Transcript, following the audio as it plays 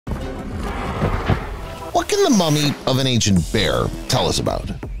What can the mummy of an ancient bear tell us about?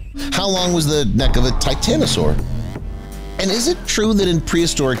 How long was the neck of a titanosaur? And is it true that in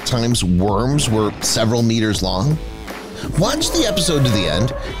prehistoric times worms were several meters long? Watch the episode to the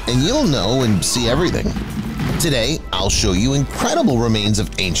end and you'll know and see everything. Today, I'll show you incredible remains of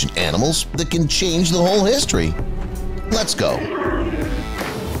ancient animals that can change the whole history. Let's go.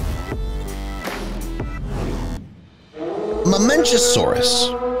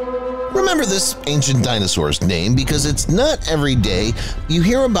 Mamenchisaurus. Remember this ancient dinosaur's name because it's not every day you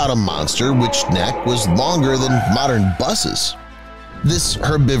hear about a monster which neck was longer than modern buses. This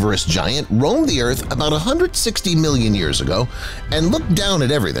herbivorous giant roamed the Earth about 160 million years ago and looked down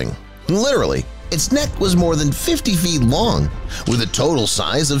at everything. Literally, its neck was more than 50 feet long, with a total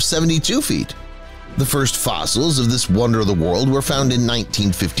size of 72 feet. The first fossils of this wonder of the world were found in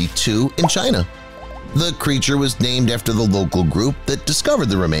 1952 in China. The creature was named after the local group that discovered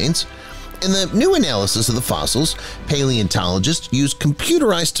the remains. In the new analysis of the fossils, paleontologists used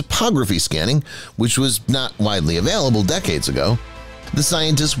computerized topography scanning, which was not widely available decades ago. The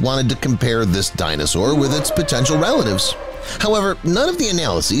scientists wanted to compare this dinosaur with its potential relatives. However, none of the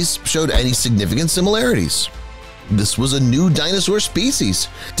analyses showed any significant similarities. This was a new dinosaur species,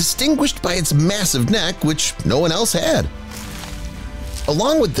 distinguished by its massive neck, which no one else had.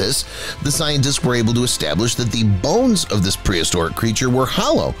 Along with this, the scientists were able to establish that the bones of this prehistoric creature were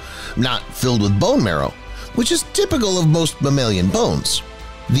hollow, not filled with bone marrow, which is typical of most mammalian bones.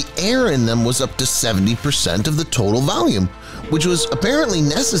 The air in them was up to 70% of the total volume, which was apparently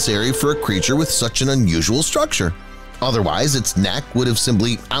necessary for a creature with such an unusual structure. Otherwise, its neck would have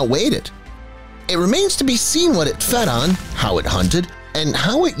simply outweighed it. It remains to be seen what it fed on, how it hunted, and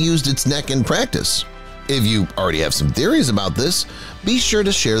how it used its neck in practice. If you already have some theories about this, be sure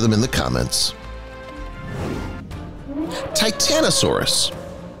to share them in the comments. Titanosaurus.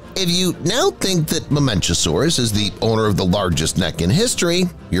 If you now think that Mamenchisaurus is the owner of the largest neck in history,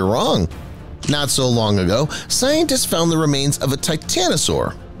 you're wrong. Not so long ago, scientists found the remains of a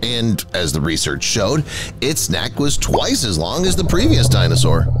titanosaur, and as the research showed, its neck was twice as long as the previous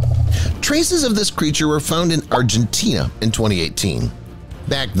dinosaur. Traces of this creature were found in Argentina in 2018.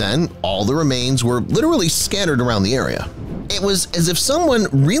 Back then, all the remains were literally scattered around the area. It was as if someone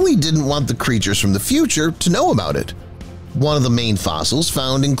really didn't want the creatures from the future to know about it. One of the main fossils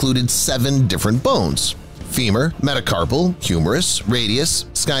found included 7 different bones: femur, metacarpal, humerus, radius,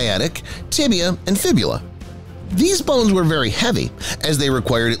 sciatic, tibia, and fibula. These bones were very heavy, as they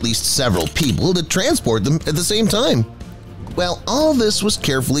required at least several people to transport them at the same time. Well, all this was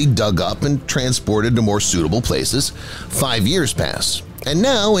carefully dug up and transported to more suitable places. 5 years passed, and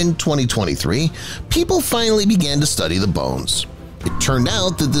now in 2023, people finally began to study the bones. It turned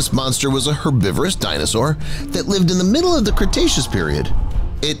out that this monster was a herbivorous dinosaur that lived in the middle of the Cretaceous period.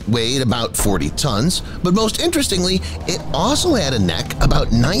 It weighed about 40 tons, but most interestingly, it also had a neck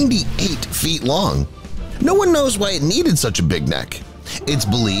about 98 feet long. No one knows why it needed such a big neck. It's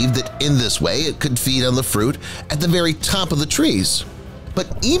believed that in this way it could feed on the fruit at the very top of the trees.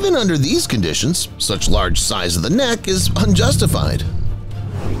 But even under these conditions, such large size of the neck is unjustified.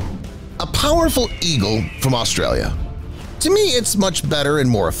 A powerful eagle from Australia. To me, it's much better and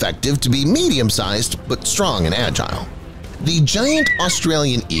more effective to be medium-sized but strong and agile. The giant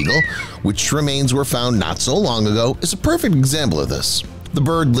Australian eagle, which remains were found not so long ago, is a perfect example of this. The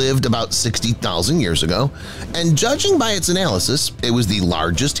bird lived about 60,000 years ago, and judging by its analysis, it was the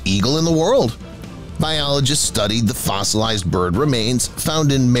largest eagle in the world. Biologists studied the fossilized bird remains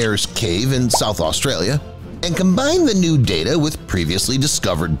found in Mares Cave in South Australia and combined the new data with previously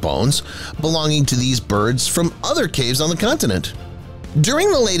discovered bones belonging to these birds from other caves on the continent.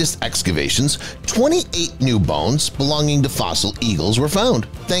 During the latest excavations, 28 new bones belonging to fossil eagles were found.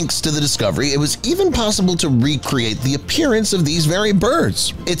 Thanks to the discovery, it was even possible to recreate the appearance of these very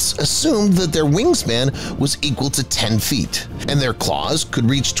birds. It's assumed that their wingspan was equal to 10 feet, and their claws could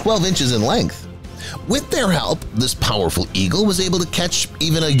reach 12 inches in length. With their help, this powerful eagle was able to catch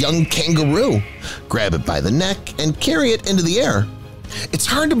even a young kangaroo, grab it by the neck, and carry it into the air. It's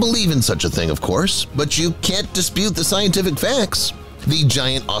hard to believe in such a thing, of course, but you can't dispute the scientific facts. The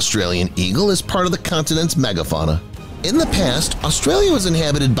giant Australian eagle is part of the continent's megafauna. In the past, Australia was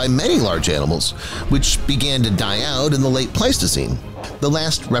inhabited by many large animals, which began to die out in the late Pleistocene. The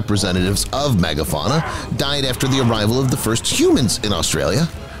last representatives of megafauna died after the arrival of the first humans in Australia,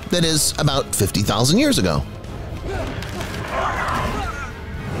 that is, about 50,000 years ago.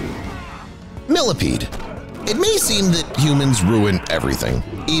 Millipede. It may seem that humans ruin everything.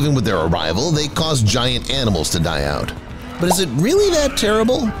 Even with their arrival, they cause giant animals to die out. But is it really that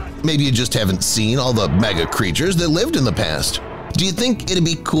terrible? Maybe you just haven't seen all the mega creatures that lived in the past. Do you think it'd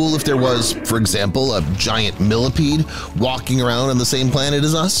be cool if there was, for example, a giant millipede walking around on the same planet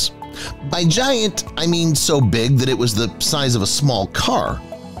as us? By giant, I mean so big that it was the size of a small car.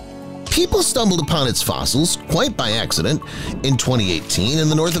 People stumbled upon its fossils, quite by accident, in 2018 in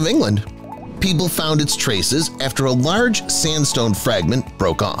the north of England. People found its traces after a large sandstone fragment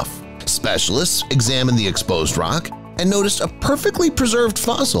broke off. Specialists examined the exposed rock and noticed a perfectly preserved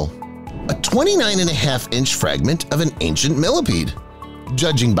fossil, a 29.5-inch fragment of an ancient millipede.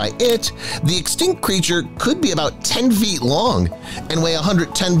 Judging by it, the extinct creature could be about 10 feet long and weigh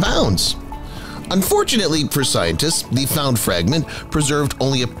 110 pounds. Unfortunately for scientists, the found fragment preserved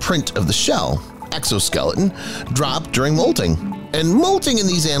only a print of the shell, exoskeleton, dropped during molting, and molting in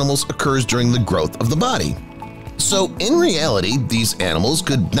these animals occurs during the growth of the body. So in reality, these animals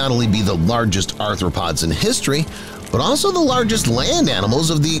could not only be the largest arthropods in history, but also the largest land animals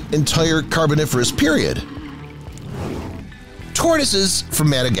of the entire Carboniferous period. Tortoises from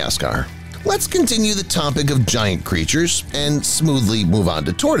Madagascar. Let's continue the topic of giant creatures and smoothly move on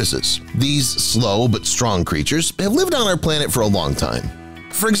to tortoises. These slow but strong creatures have lived on our planet for a long time.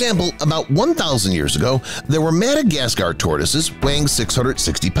 For example, about 1,000 years ago, there were Madagascar tortoises weighing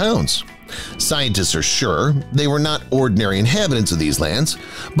 660 pounds. Scientists are sure they were not ordinary inhabitants of these lands,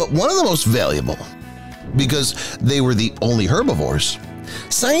 but one of the most valuable, because they were the only herbivores.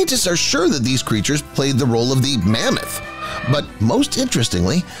 Scientists are sure that these creatures played the role of the mammoth. But most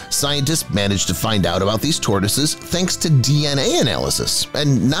interestingly, scientists managed to find out about these tortoises thanks to DNA analysis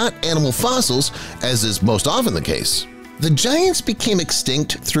and not animal fossils, as is most often the case. The giants became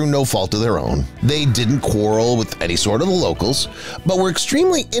extinct through no fault of their own. They didn't quarrel with any sort of the locals, but were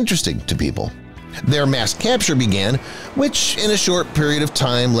extremely interesting to people. Their mass capture began, which in a short period of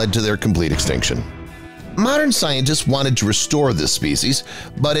time led to their complete extinction. Modern scientists wanted to restore this species,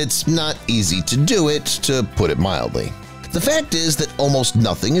 but it's not easy to do it, to put it mildly. The fact is that almost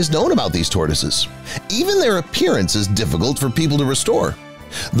nothing is known about these tortoises. Even their appearance is difficult for people to restore.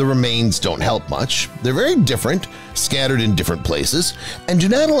 The remains don't help much, they're very different, scattered in different places, and do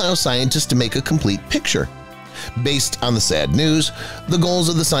not allow scientists to make a complete picture. Based on the sad news, the goals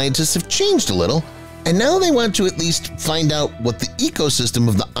of the scientists have changed a little, and now they want to at least find out what the ecosystem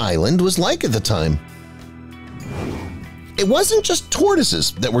of the island was like at the time. It wasn't just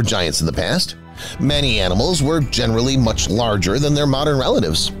tortoises that were giants in the past. Many animals were generally much larger than their modern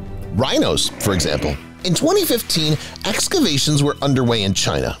relatives. Rhinos, for example. In 2015, excavations were underway in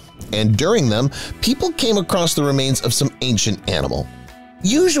China, and during them, people came across the remains of some ancient animal.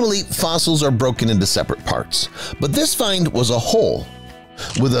 Usually, fossils are broken into separate parts, but this find was a whole,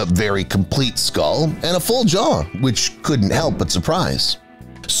 with a very complete skull and a full jaw, which couldn't help but surprise.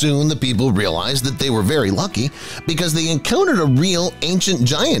 Soon the people realized that they were very lucky because they encountered a real ancient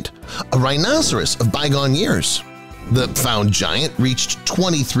giant, a rhinoceros of bygone years. The found giant reached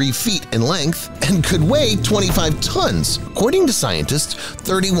 23 feet in length and could weigh 25 tons. According to scientists,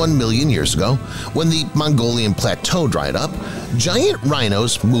 31 million years ago, when the Mongolian plateau dried up, giant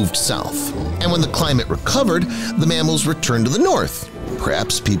rhinos moved south, and when the climate recovered, the mammals returned to the north.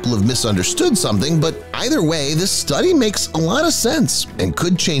 Perhaps people have misunderstood something, but either way, this study makes a lot of sense and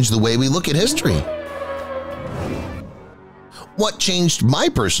could change the way we look at history. What changed my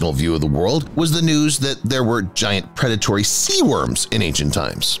personal view of the world was the news that there were giant predatory sea worms in ancient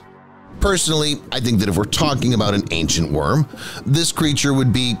times. Personally, I think that if we're talking about an ancient worm, this creature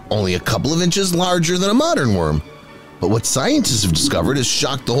would be only a couple of inches larger than a modern worm. But what scientists have discovered has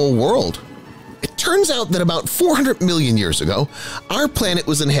shocked the whole world. It turns out that about 400 million years ago, our planet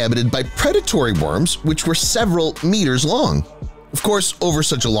was inhabited by predatory worms which were several meters long. Of course, over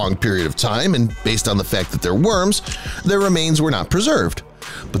such a long period of time, and based on the fact that they're worms, their remains were not preserved,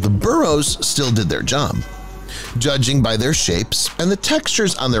 but the burrows still did their job. Judging by their shapes and the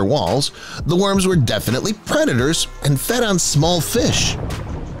textures on their walls, the worms were definitely predators and fed on small fish.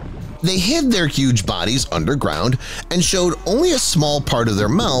 They hid their huge bodies underground and showed only a small part of their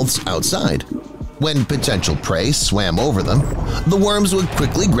mouths outside. When potential prey swam over them, the worms would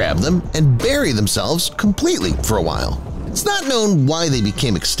quickly grab them and bury themselves completely for a while. It's not known why they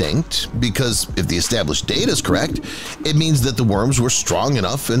became extinct, because if the established data is correct, it means that the worms were strong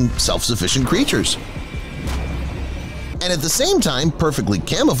enough and self-sufficient creatures, and at the same time perfectly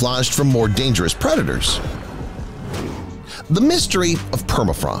camouflaged from more dangerous predators. The mystery of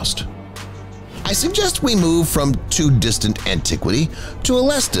permafrost. I suggest we move from too distant antiquity to a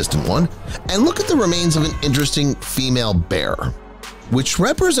less distant one and look at the remains of an interesting female bear, which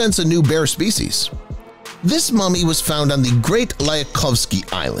represents a new bear species. This mummy was found on the Great Lyakovsky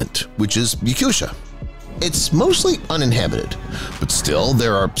Island, which is Yakutia. It's mostly uninhabited, but still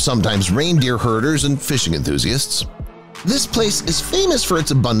there are sometimes reindeer herders and fishing enthusiasts. This place is famous for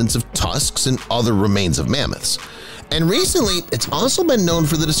its abundance of tusks and other remains of mammoths, and recently it's also been known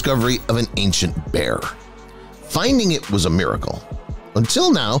for the discovery of an ancient bear. Finding it was a miracle.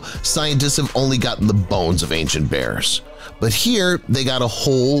 Until now, scientists have only gotten the bones of ancient bears, but here they got a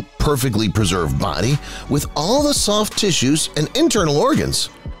whole, perfectly preserved body with all the soft tissues and internal organs.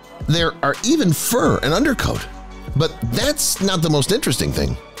 There are even fur and undercoat. But that's not the most interesting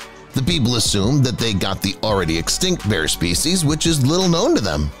thing. The people assume that they got the already extinct bear species, which is little known to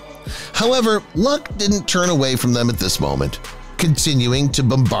them. However, luck didn't turn away from them at this moment, continuing to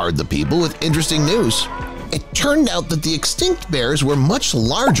bombard the people with interesting news. It turned out that the extinct bears were much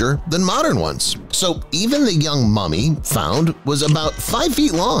larger than modern ones, so even the young mummy found was about 5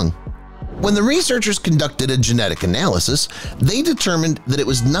 feet long. When the researchers conducted a genetic analysis, they determined that it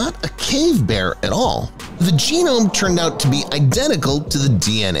was not a cave bear at all. The genome turned out to be identical to the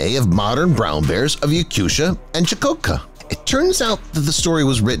DNA of modern brown bears of Yakutia and Chukotka. It turns out that the story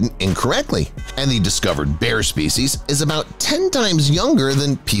was written incorrectly, and the discovered bear species is about 10 times younger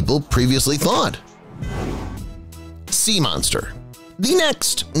than people previously thought. Sea monster. The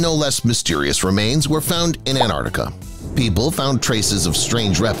next, no less mysterious remains were found in Antarctica. People found traces of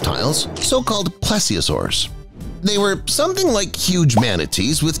strange reptiles, so-called plesiosaurs. They were something like huge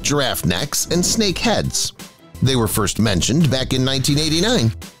manatees with giraffe necks and snake heads. They were first mentioned back in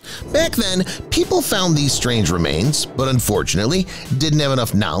 1989. Back then, people found these strange remains, but unfortunately didn't have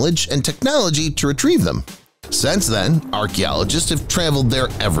enough knowledge and technology to retrieve them. Since then, archaeologists have traveled there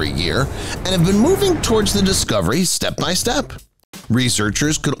every year and have been moving towards the discovery step by step.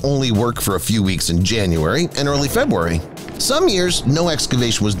 Researchers could only work for a few weeks in January and early February. Some years, no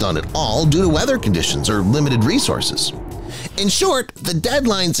excavation was done at all due to weather conditions or limited resources. In short, the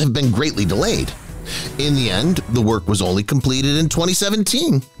deadlines have been greatly delayed. In the end, the work was only completed in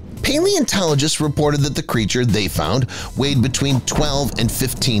 2017. Paleontologists reported that the creature they found weighed between 12 and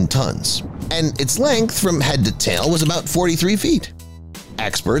 15 tons, and its length from head to tail was about 43 feet.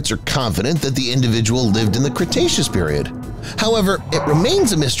 Experts are confident that the individual lived in the Cretaceous period. However, it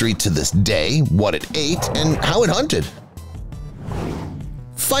remains a mystery to this day what it ate and how it hunted.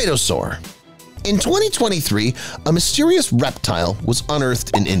 Phytosaur. In 2023, a mysterious reptile was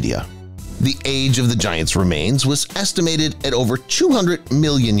unearthed in India. The age of the giant's remains was estimated at over 200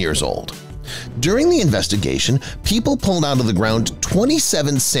 million years old. During the investigation, people pulled out of the ground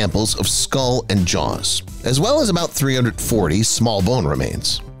 27 samples of skull and jaws, as well as about 340 small bone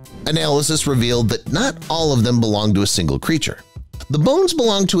remains. Analysis revealed that not all of them belonged to a single creature. The bones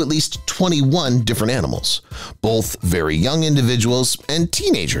belonged to at least 21 different animals, both very young individuals and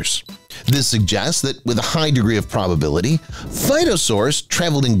teenagers. This suggests that with a high degree of probability, phytosaurs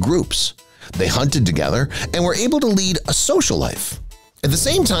traveled in groups. They hunted together and were able to lead a social life. At the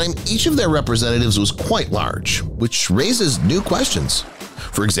same time, each of their representatives was quite large, which raises new questions.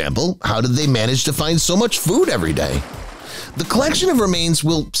 For example, how did they manage to find so much food every day? The collection of remains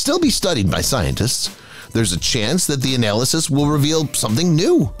will still be studied by scientists. There's a chance that the analysis will reveal something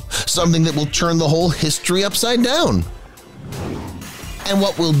new, something that will turn the whole history upside down. And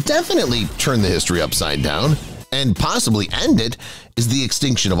what will definitely turn the history upside down, and possibly end it, is the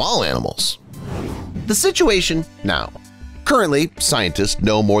extinction of all animals. The situation now. Currently, scientists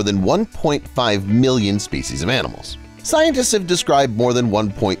know more than 1.5 million species of animals. Scientists have described more than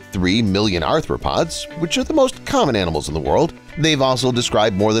 1.3 million arthropods, which are the most common animals in the world. They've also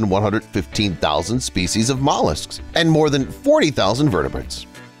described more than 115,000 species of mollusks and more than 40,000 vertebrates.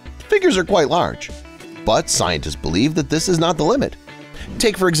 Figures are quite large, but scientists believe that this is not the limit.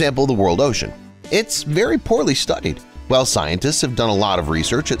 Take, for example, the world ocean. It's very poorly studied. While scientists have done a lot of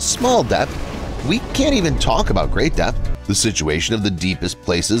research at small depth, we can't even talk about great depth. The situation of the deepest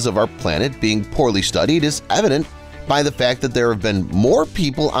places of our planet being poorly studied is evident by the fact that there have been more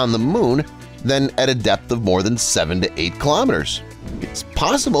people on the moon than at a depth of more than 7 to 8 kilometers. It's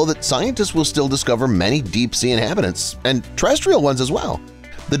possible that scientists will still discover many deep-sea inhabitants, and terrestrial ones as well.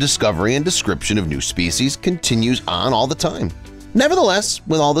 The discovery and description of new species continues on all the time. Nevertheless,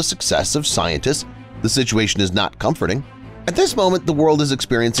 with all the success of scientists, the situation is not comforting. At this moment, the world is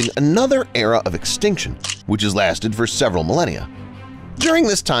experiencing another era of extinction, which has lasted for several millennia. During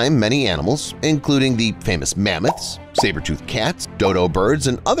this time, many animals, including the famous mammoths, saber-toothed cats, dodo birds,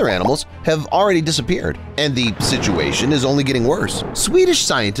 and other animals, have already disappeared, and the situation is only getting worse. Swedish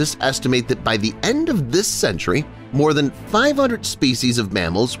scientists estimate that by the end of this century, more than 500 species of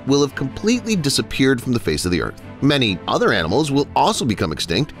mammals will have completely disappeared from the face of the Earth. Many other animals will also become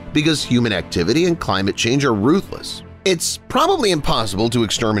extinct because human activity and climate change are ruthless. It's probably impossible to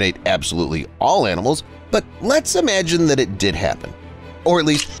exterminate absolutely all animals, but let's imagine that it did happen. Or at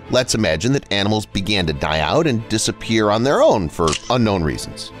least, let's imagine that animals began to die out and disappear on their own for unknown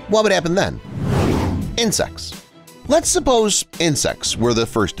reasons. What would happen then? Insects. Let's suppose insects were the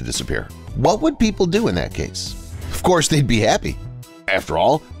first to disappear. What would people do in that case? Of course, they'd be happy. After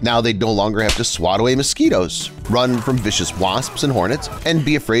all, now they'd no longer have to swat away mosquitoes, run from vicious wasps and hornets, and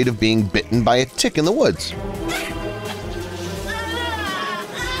be afraid of being bitten by a tick in the woods.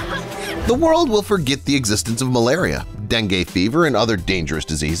 The world will forget the existence of malaria, dengue fever, and other dangerous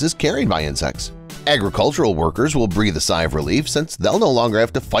diseases carried by insects. Agricultural workers will breathe a sigh of relief since they'll no longer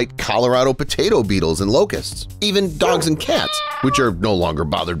have to fight Colorado potato beetles and locusts. Even dogs and cats, which are no longer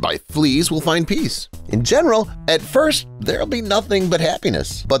bothered by fleas, will find peace. In general, at first, there'll be nothing but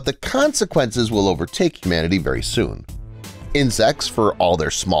happiness, but the consequences will overtake humanity very soon. Insects, for all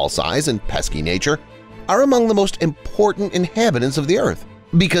their small size and pesky nature, are among the most important inhabitants of the Earth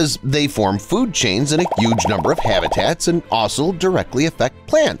because they form food chains in a huge number of habitats and also directly affect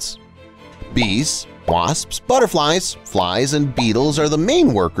plants. Bees, wasps, butterflies, flies, and beetles are the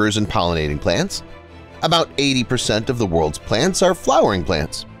main workers in pollinating plants. About 80% of the world's plants are flowering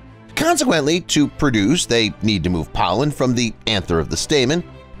plants. Consequently, to produce, they need to move pollen from the anther of the stamen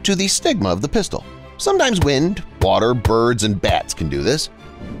to the stigma of the pistil. Sometimes wind, water, birds, and bats can do this,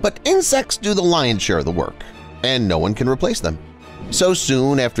 but insects do the lion's share of the work, and no one can replace them. So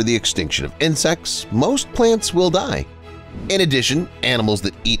soon after the extinction of insects, most plants will die. In addition, animals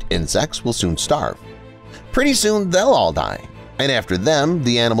that eat insects will soon starve. Pretty soon they'll all die, and after them,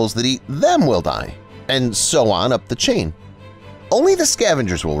 the animals that eat them will die, and so on up the chain. Only the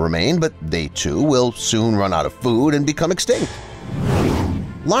scavengers will remain, but they too will soon run out of food and become extinct.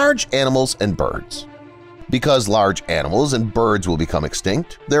 Large animals and birds. Because large animals and birds will become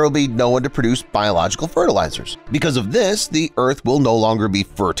extinct, there will be no one to produce biological fertilizers. Because of this, the Earth will no longer be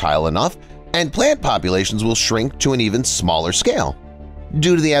fertile enough and plant populations will shrink to an even smaller scale.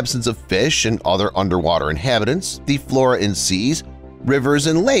 Due to the absence of fish and other underwater inhabitants, the flora in seas, rivers,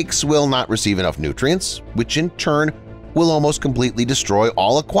 and lakes will not receive enough nutrients, which in turn will almost completely destroy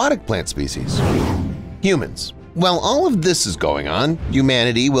all aquatic plant species. Humans. While all of this is going on,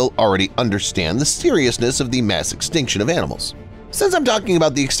 humanity will already understand the seriousness of the mass extinction of animals. Since I'm talking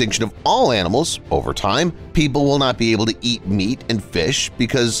about the extinction of all animals, over time, people will not be able to eat meat and fish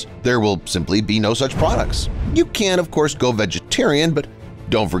because there will simply be no such products. You can, of course, go vegetarian, but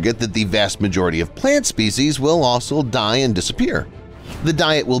don't forget that the vast majority of plant species will also die and disappear. The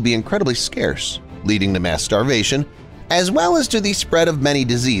diet will be incredibly scarce, leading to mass starvation, as well as to the spread of many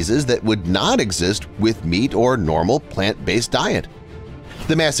diseases that would not exist with meat or normal plant-based diet.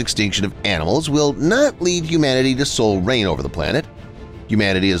 The mass extinction of animals will not lead humanity to sole reign over the planet.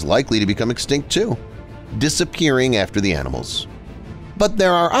 Humanity is likely to become extinct too, disappearing after the animals. But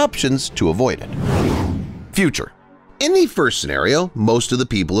there are options to avoid it. Future. In the first scenario, most of the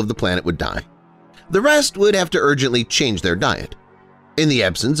people of the planet would die. The rest would have to urgently change their diet. In the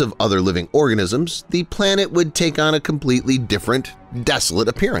absence of other living organisms, the planet would take on a completely different, desolate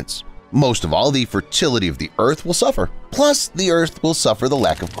appearance. Most of all, the fertility of the Earth will suffer. Plus, the Earth will suffer the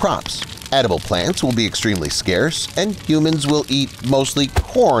lack of crops. Edible plants will be extremely scarce, and humans will eat mostly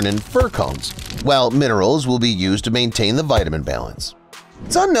corn and fir cones, while minerals will be used to maintain the vitamin balance.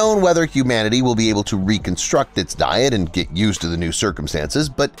 It's unknown whether humanity will be able to reconstruct its diet and get used to the new circumstances,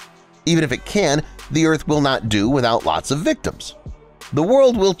 but even if it can, the Earth will not do without lots of victims. The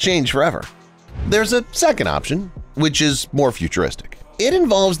world will change forever. There's a second option, which is more futuristic. It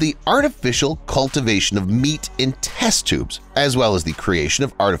involves the artificial cultivation of meat in test tubes, as well as the creation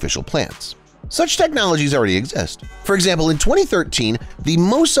of artificial plants. Such technologies already exist. For example, in 2013, the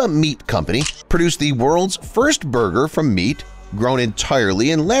Mosa Meat Company produced the world's first burger from meat grown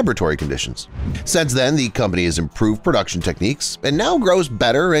entirely in laboratory conditions. Since then, the company has improved production techniques and now grows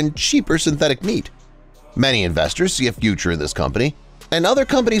better and cheaper synthetic meat. Many investors see a future in this company, and other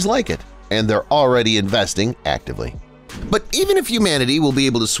companies like it, and they're already investing actively. But even if humanity will be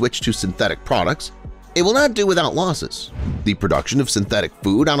able to switch to synthetic products, it will not do without losses. The production of synthetic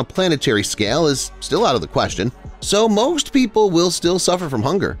food on a planetary scale is still out of the question, so most people will still suffer from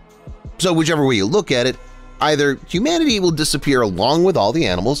hunger. So whichever way you look at it, either humanity will disappear along with all the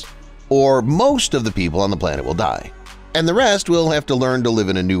animals, or most of the people on the planet will die, and the rest will have to learn to live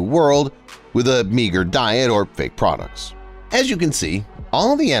in a new world with a meager diet or fake products. As you can see,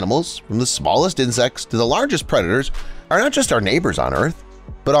 all the animals, from the smallest insects to the largest predators, are not just our neighbors on Earth,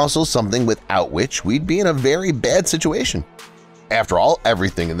 but also something without which we'd be in a very bad situation. After all,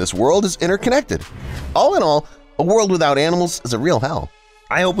 everything in this world is interconnected. All in all, a world without animals is a real hell.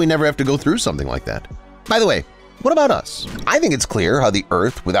 I hope we never have to go through something like that. By the way, what about us? I think it's clear how the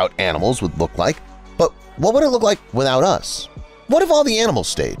Earth without animals would look like, but what would it look like without us? What if all the animals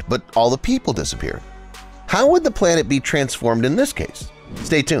stayed, but all the people disappeared? How would the planet be transformed in this case?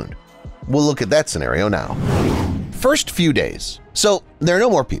 Stay tuned. We'll look at that scenario now. First few days. So there are no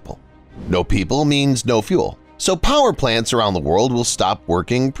more people. No people means no fuel. So power plants around the world will stop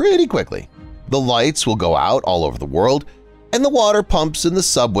working pretty quickly. The lights will go out all over the world, and the water pumps in the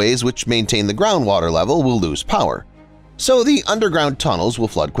subways which maintain the groundwater level will lose power. So the underground tunnels will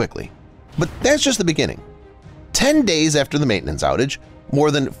flood quickly. But that's just the beginning. 10 days after the maintenance outage,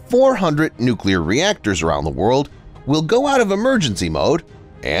 more than 400 nuclear reactors around the world will go out of emergency mode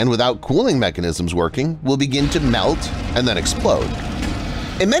and, without cooling mechanisms working, will begin to melt and then explode.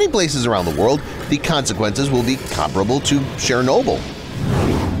 In many places around the world, the consequences will be comparable to Chernobyl.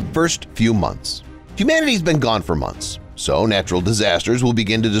 First few months. Humanity's been gone for months, so natural disasters will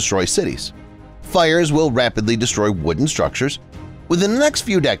begin to destroy cities. Fires will rapidly destroy wooden structures. Within the next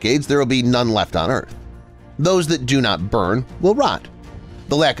few decades, there will be none left on Earth. Those that do not burn will rot.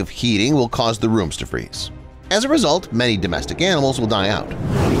 The lack of heating will cause the rooms to freeze. As a result, many domestic animals will die out.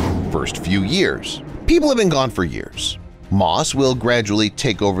 First few years. People have been gone for years. Moss will gradually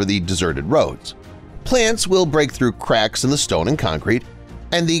take over the deserted roads. Plants will break through cracks in the stone and concrete,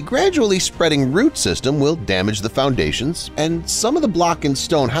 and the gradually spreading root system will damage the foundations, and some of the block and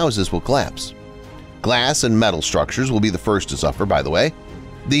stone houses will collapse. Glass and metal structures will be the first to suffer, by the way.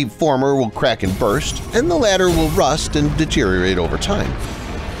 The former will crack and burst, and the latter will rust and deteriorate over time.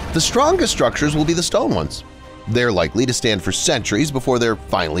 The strongest structures will be the stone ones. They're likely to stand for centuries before they're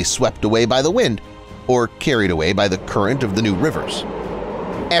finally swept away by the wind or carried away by the current of the new rivers.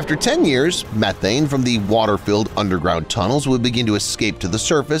 After 10 years, methane from the water-filled underground tunnels will begin to escape to the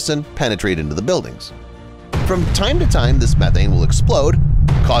surface and penetrate into the buildings. From time to time, this methane will explode,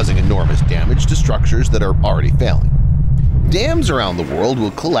 causing enormous damage to structures that are already failing. Dams around the world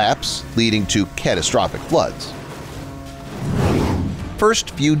will collapse, leading to catastrophic floods.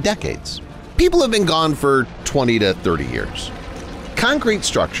 First few decades. People have been gone for 20 to 30 years. Concrete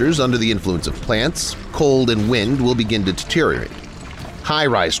structures under the influence of plants, cold, and wind will begin to deteriorate.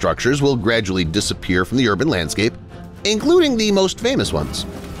 High-rise structures will gradually disappear from the urban landscape, including the most famous ones.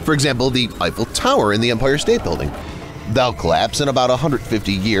 For example, the Eiffel Tower in the Empire State Building. They'll collapse in about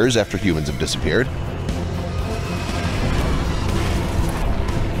 150 years after humans have disappeared.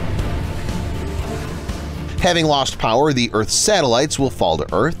 Having lost power, the Earth's satellites will fall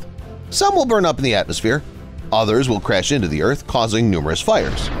to Earth. Some will burn up in the atmosphere. Others will crash into the Earth, causing numerous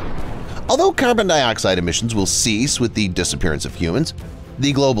fires. Although carbon dioxide emissions will cease with the disappearance of humans,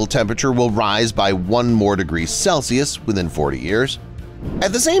 the global temperature will rise by 1 more degrees Celsius within 40 years.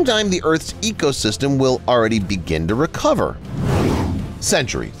 At the same time, the Earth's ecosystem will already begin to recover.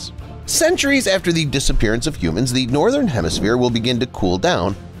 Centuries. Centuries after the disappearance of humans, the Northern Hemisphere will begin to cool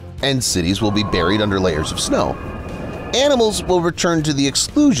down, and cities will be buried under layers of snow. Animals will return to the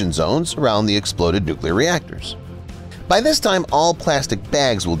exclusion zones around the exploded nuclear reactors. By this time, all plastic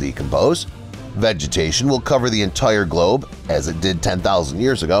bags will decompose, vegetation will cover the entire globe as it did 10,000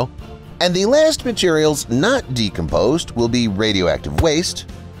 years ago, and the last materials not decomposed will be radioactive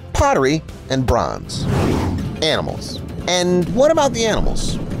waste, pottery, and bronze. Animals. And what about the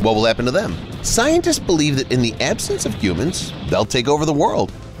animals? What will happen to them? Scientists believe that in the absence of humans, they'll take over the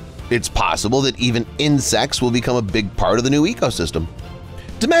world. It's possible that even insects will become a big part of the new ecosystem.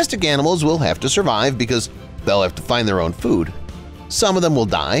 Domestic animals will have to survive because they'll have to find their own food. Some of them will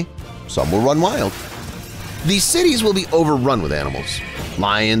die, some will run wild. These cities will be overrun with animals.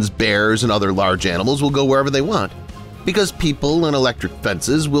 Lions, bears, and other large animals will go wherever they want because people and electric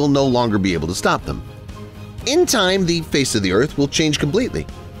fences will no longer be able to stop them. In time, the face of the Earth will change completely.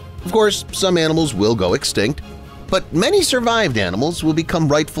 Of course, some animals will go extinct, but many survived animals will become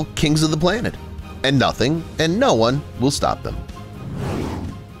rightful kings of the planet, and nothing and no one will stop them.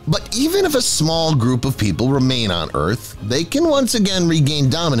 But even if a small group of people remain on Earth, they can once again regain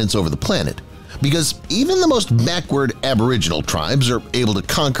dominance over the planet, because even the most backward Aboriginal tribes are able to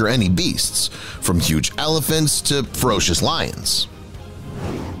conquer any beasts, from huge elephants to ferocious lions.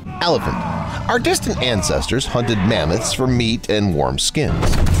 Elephant. Our distant ancestors hunted mammoths for meat and warm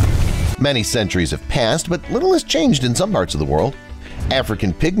skins. Many centuries have passed, but little has changed in some parts of the world.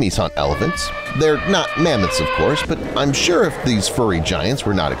 African pygmies hunt elephants. They're not mammoths, of course, but I'm sure if these furry giants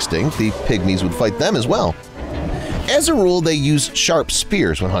were not extinct, the pygmies would fight them as well. As a rule, they use sharp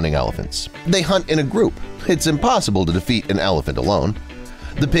spears when hunting elephants. They hunt in a group. It's impossible to defeat an elephant alone.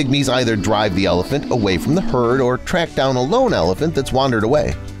 The pygmies either drive the elephant away from the herd or track down a lone elephant that's wandered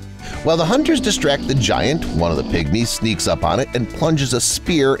away. While the hunters distract the giant, one of the pygmies sneaks up on it and plunges a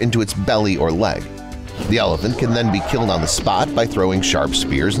spear into its belly or leg. The elephant can then be killed on the spot by throwing sharp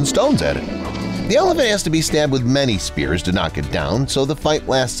spears and stones at it. The elephant has to be stabbed with many spears to knock it down, so the fight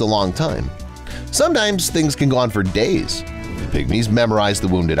lasts a long time. Sometimes things can go on for days. Pygmies memorize the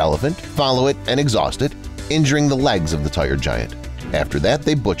wounded elephant, follow it, and exhaust it, injuring the legs of the tired giant. After that,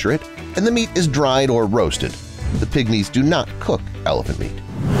 they butcher it, and the meat is dried or roasted. The Pygmies do not cook elephant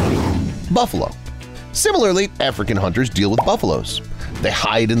meat. Buffalo. Similarly, African hunters deal with buffaloes. They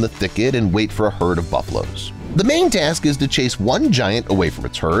hide in the thicket and wait for a herd of buffaloes. The main task is to chase one giant away from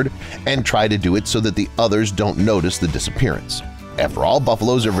its herd and try to do it so that the others don't notice the disappearance. After all,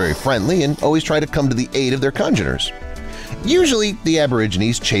 buffaloes are very friendly and always try to come to the aid of their congeners. Usually, the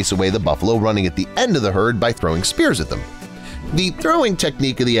Aborigines chase away the buffalo running at the end of the herd by throwing spears at them. The throwing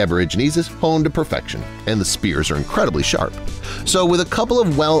technique of the Aborigines is honed to perfection, and the spears are incredibly sharp. So with a couple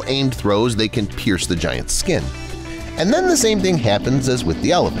of well-aimed throws, they can pierce the giant's skin. And then the same thing happens as with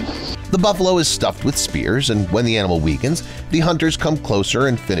the elephant. The buffalo is stuffed with spears, and when the animal weakens, the hunters come closer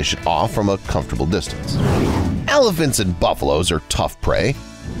and finish it off from a comfortable distance. Elephants and buffaloes are tough prey.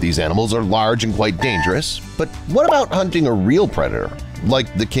 These animals are large and quite dangerous, but what about hunting a real predator,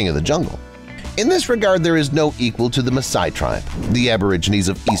 like the king of the jungle? In this regard, there is no equal to the Maasai tribe, the Aborigines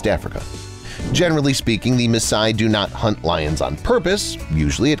of East Africa. Generally speaking, the Maasai do not hunt lions on purpose.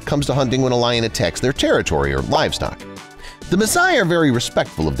 Usually it comes to hunting when a lion attacks their territory or livestock. The Maasai are very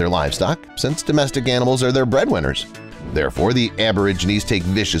respectful of their livestock, since domestic animals are their breadwinners. Therefore, the Aborigines take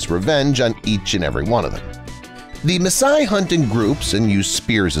vicious revenge on each and every one of them. The Maasai hunt in groups and use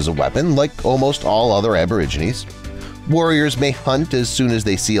spears as a weapon, like almost all other Aborigines. Warriors may hunt as soon as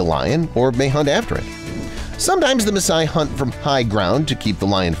they see a lion or may hunt after it. Sometimes the Maasai hunt from high ground to keep the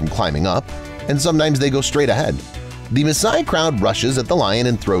lion from climbing up, and sometimes they go straight ahead. The Maasai crowd rushes at the lion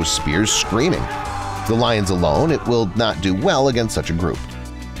and throws spears screaming. If the lion's alone, it will not do well against such a group.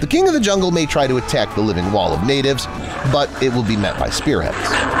 The king of the jungle may try to attack the living wall of natives, but it will be met by spearheads.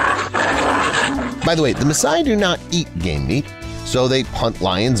 By the way, the Maasai do not eat game meat, so they hunt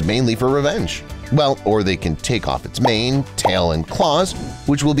lions mainly for revenge. Well, or they can take off its mane, tail, and claws,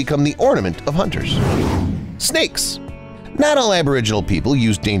 which will become the ornament of hunters. Snakes. Not all Aboriginal people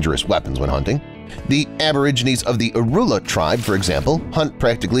use dangerous weapons when hunting. The Aborigines of the Arula tribe, for example, hunt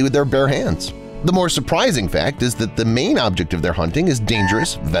practically with their bare hands. The more surprising fact is that the main object of their hunting is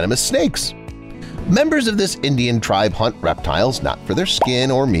dangerous, venomous snakes. Members of this Indian tribe hunt reptiles not for their skin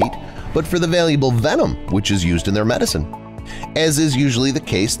or meat, but for the valuable venom which is used in their medicine. As is usually the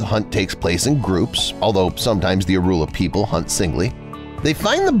case, the hunt takes place in groups, although sometimes the Arula people hunt singly. They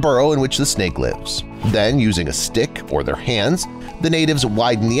find the burrow in which the snake lives. Then, using a stick or their hands, the natives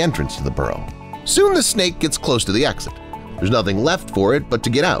widen the entrance to the burrow. Soon the snake gets close to the exit. There's nothing left for it but to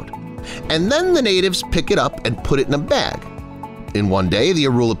get out. And then the natives pick it up and put it in a bag. In one day, the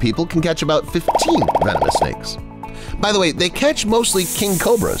Arula people can catch about 15 venomous snakes. By the way, they catch mostly king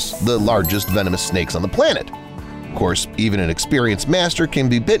cobras, the largest venomous snakes on the planet. Of course, even an experienced master can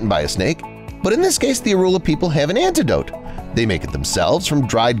be bitten by a snake, but in this case the Arula people have an antidote. They make it themselves from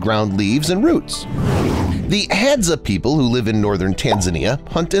dried ground leaves and roots. The Hadza people who live in northern Tanzania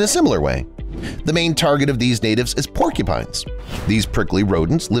hunt in a similar way. The main target of these natives is porcupines. These prickly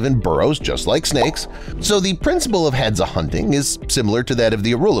rodents live in burrows just like snakes, so the principle of Hadza hunting is similar to that of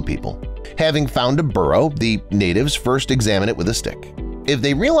the Arula people. Having found a burrow, the natives first examine it with a stick. If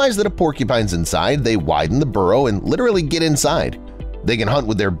they realize that a porcupine's inside, they widen the burrow and literally get inside. They can hunt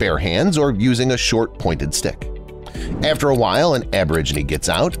with their bare hands or using a short pointed stick. After a while, an Aborigine gets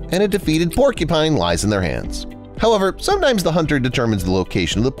out and a defeated porcupine lies in their hands. However, sometimes the hunter determines the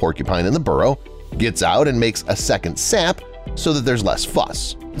location of the porcupine in the burrow, gets out and makes a second sap so that there's less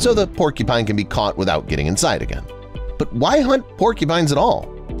fuss, so the porcupine can be caught without getting inside again. But why hunt porcupines at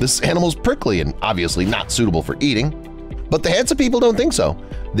all? This animal's prickly and obviously not suitable for eating. But the Hadza people don't think so.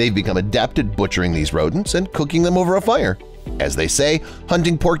 They've become adept at butchering these rodents and cooking them over a fire. As they say,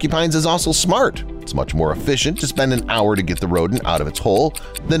 hunting porcupines is also smart. It's much more efficient to spend an hour to get the rodent out of its hole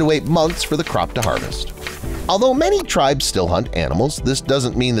than to wait months for the crop to harvest. Although many tribes still hunt animals, this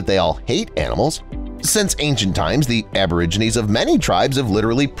doesn't mean that they all hate animals. Since ancient times, the Aborigines of many tribes have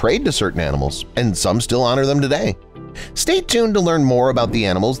literally prayed to certain animals, and some still honor them today. Stay tuned to learn more about the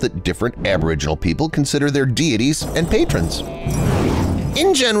animals that different Aboriginal people consider their deities and patrons.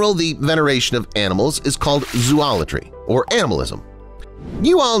 In general, the veneration of animals is called zoolatry, or animalism.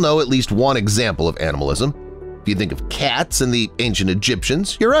 You all know at least one example of animalism. If you think of cats and the ancient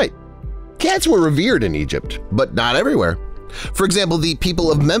Egyptians, you're right. Cats were revered in Egypt, but not everywhere. For example, the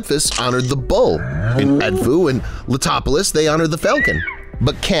people of Memphis honored the bull. In Edfu and Letopolis, they honored the falcon.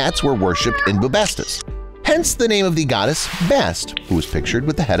 But cats were worshipped in Bubastis. Hence the name of the goddess Bast, who was pictured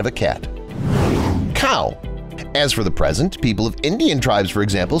with the head of a cat. Cow. As for the present, people of Indian tribes, for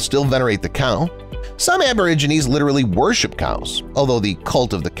example, still venerate the cow. Some Aborigines literally worship cows, although the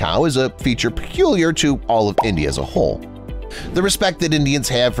cult of the cow is a feature peculiar to all of India as a whole. The respect that Indians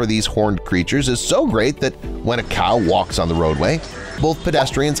have for these horned creatures is so great that when a cow walks on the roadway, both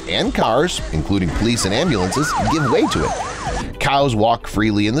pedestrians and cars, including police and ambulances, give way to it. Cows walk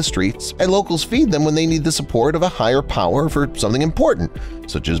freely in the streets, and locals feed them when they need the support of a higher power for something important,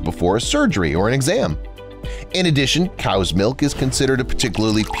 such as before a surgery or an exam. In addition, cow's milk is considered a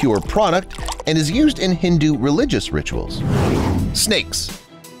particularly pure product and is used in Hindu religious rituals. Snakes.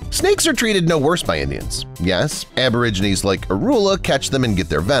 Snakes are treated no worse by Indians. Yes, Aborigines like Arula catch them and get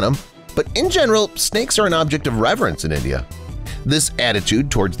their venom, but in general, snakes are an object of reverence in India. This attitude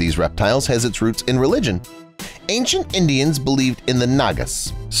towards these reptiles has its roots in religion. Ancient Indians believed in the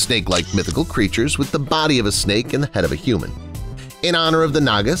Nagas, snake-like mythical creatures with the body of a snake and the head of a human. In honor of the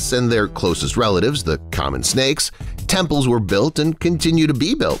Nagas and their closest relatives, the common snakes, temples were built and continue to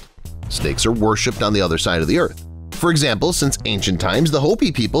be built. Snakes are worshipped on the other side of the earth. For example, since ancient times, the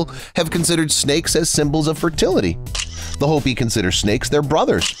Hopi people have considered snakes as symbols of fertility. The Hopi consider snakes their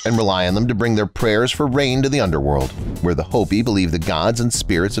brothers and rely on them to bring their prayers for rain to the underworld, where the Hopi believe the gods and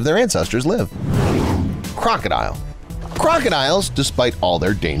spirits of their ancestors live. Crocodile. Crocodiles, despite all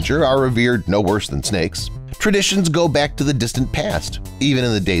their danger, are revered no worse than snakes. Traditions go back to the distant past. Even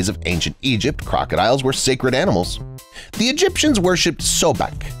in the days of ancient Egypt, crocodiles were sacred animals. The Egyptians worshipped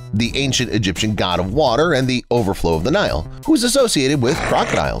Sobek, the ancient Egyptian god of water and the overflow of the Nile, who is associated with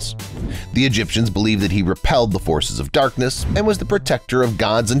crocodiles. The Egyptians believed that he repelled the forces of darkness and was the protector of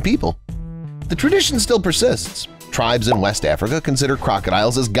gods and people. The tradition still persists. Tribes in West Africa consider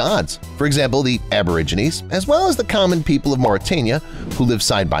crocodiles as gods. For example, the Aborigines, as well as the common people of Mauritania, who live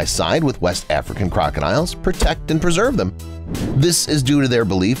side by side with West African crocodiles, protect and preserve them. This is due to their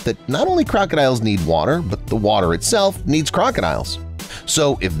belief that not only crocodiles need water, but the water itself needs crocodiles.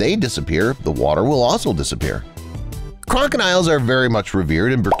 So if they disappear, the water will also disappear. Crocodiles are very much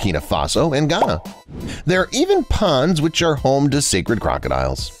revered in Burkina Faso and Ghana. There are even ponds which are home to sacred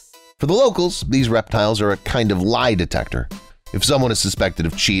crocodiles. For the locals, these reptiles are a kind of lie detector. If someone is suspected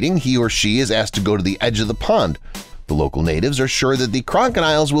of cheating, he or she is asked to go to the edge of the pond. The local natives are sure that the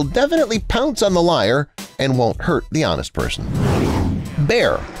crocodiles will definitely pounce on the liar and won't hurt the honest person.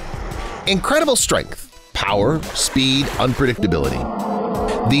 Bear. Incredible strength, power, speed,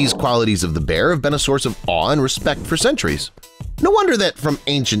 unpredictability. These qualities of the bear have been a source of awe and respect for centuries. No wonder that from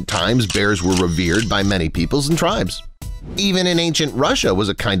ancient times bears were revered by many peoples and tribes. Even in ancient Russia was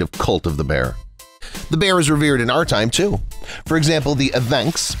a kind of cult of the bear. The bear is revered in our time too. For example, the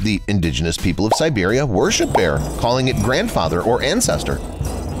Evenks, the indigenous people of Siberia, worship bear, calling it grandfather or ancestor.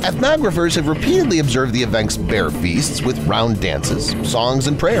 Ethnographers have repeatedly observed the Evenks' bear feasts with round dances, songs,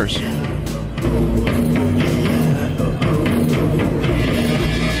 and prayers.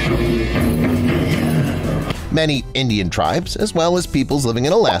 Many Indian tribes, as well as peoples living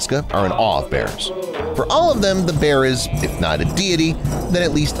in Alaska, are in awe of bears. For all of them, the bear is, if not a deity, then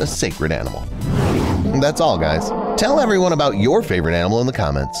at least a sacred animal. That's all, guys. Tell everyone about your favorite animal in the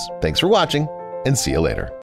comments. Thanks for watching, and see you later.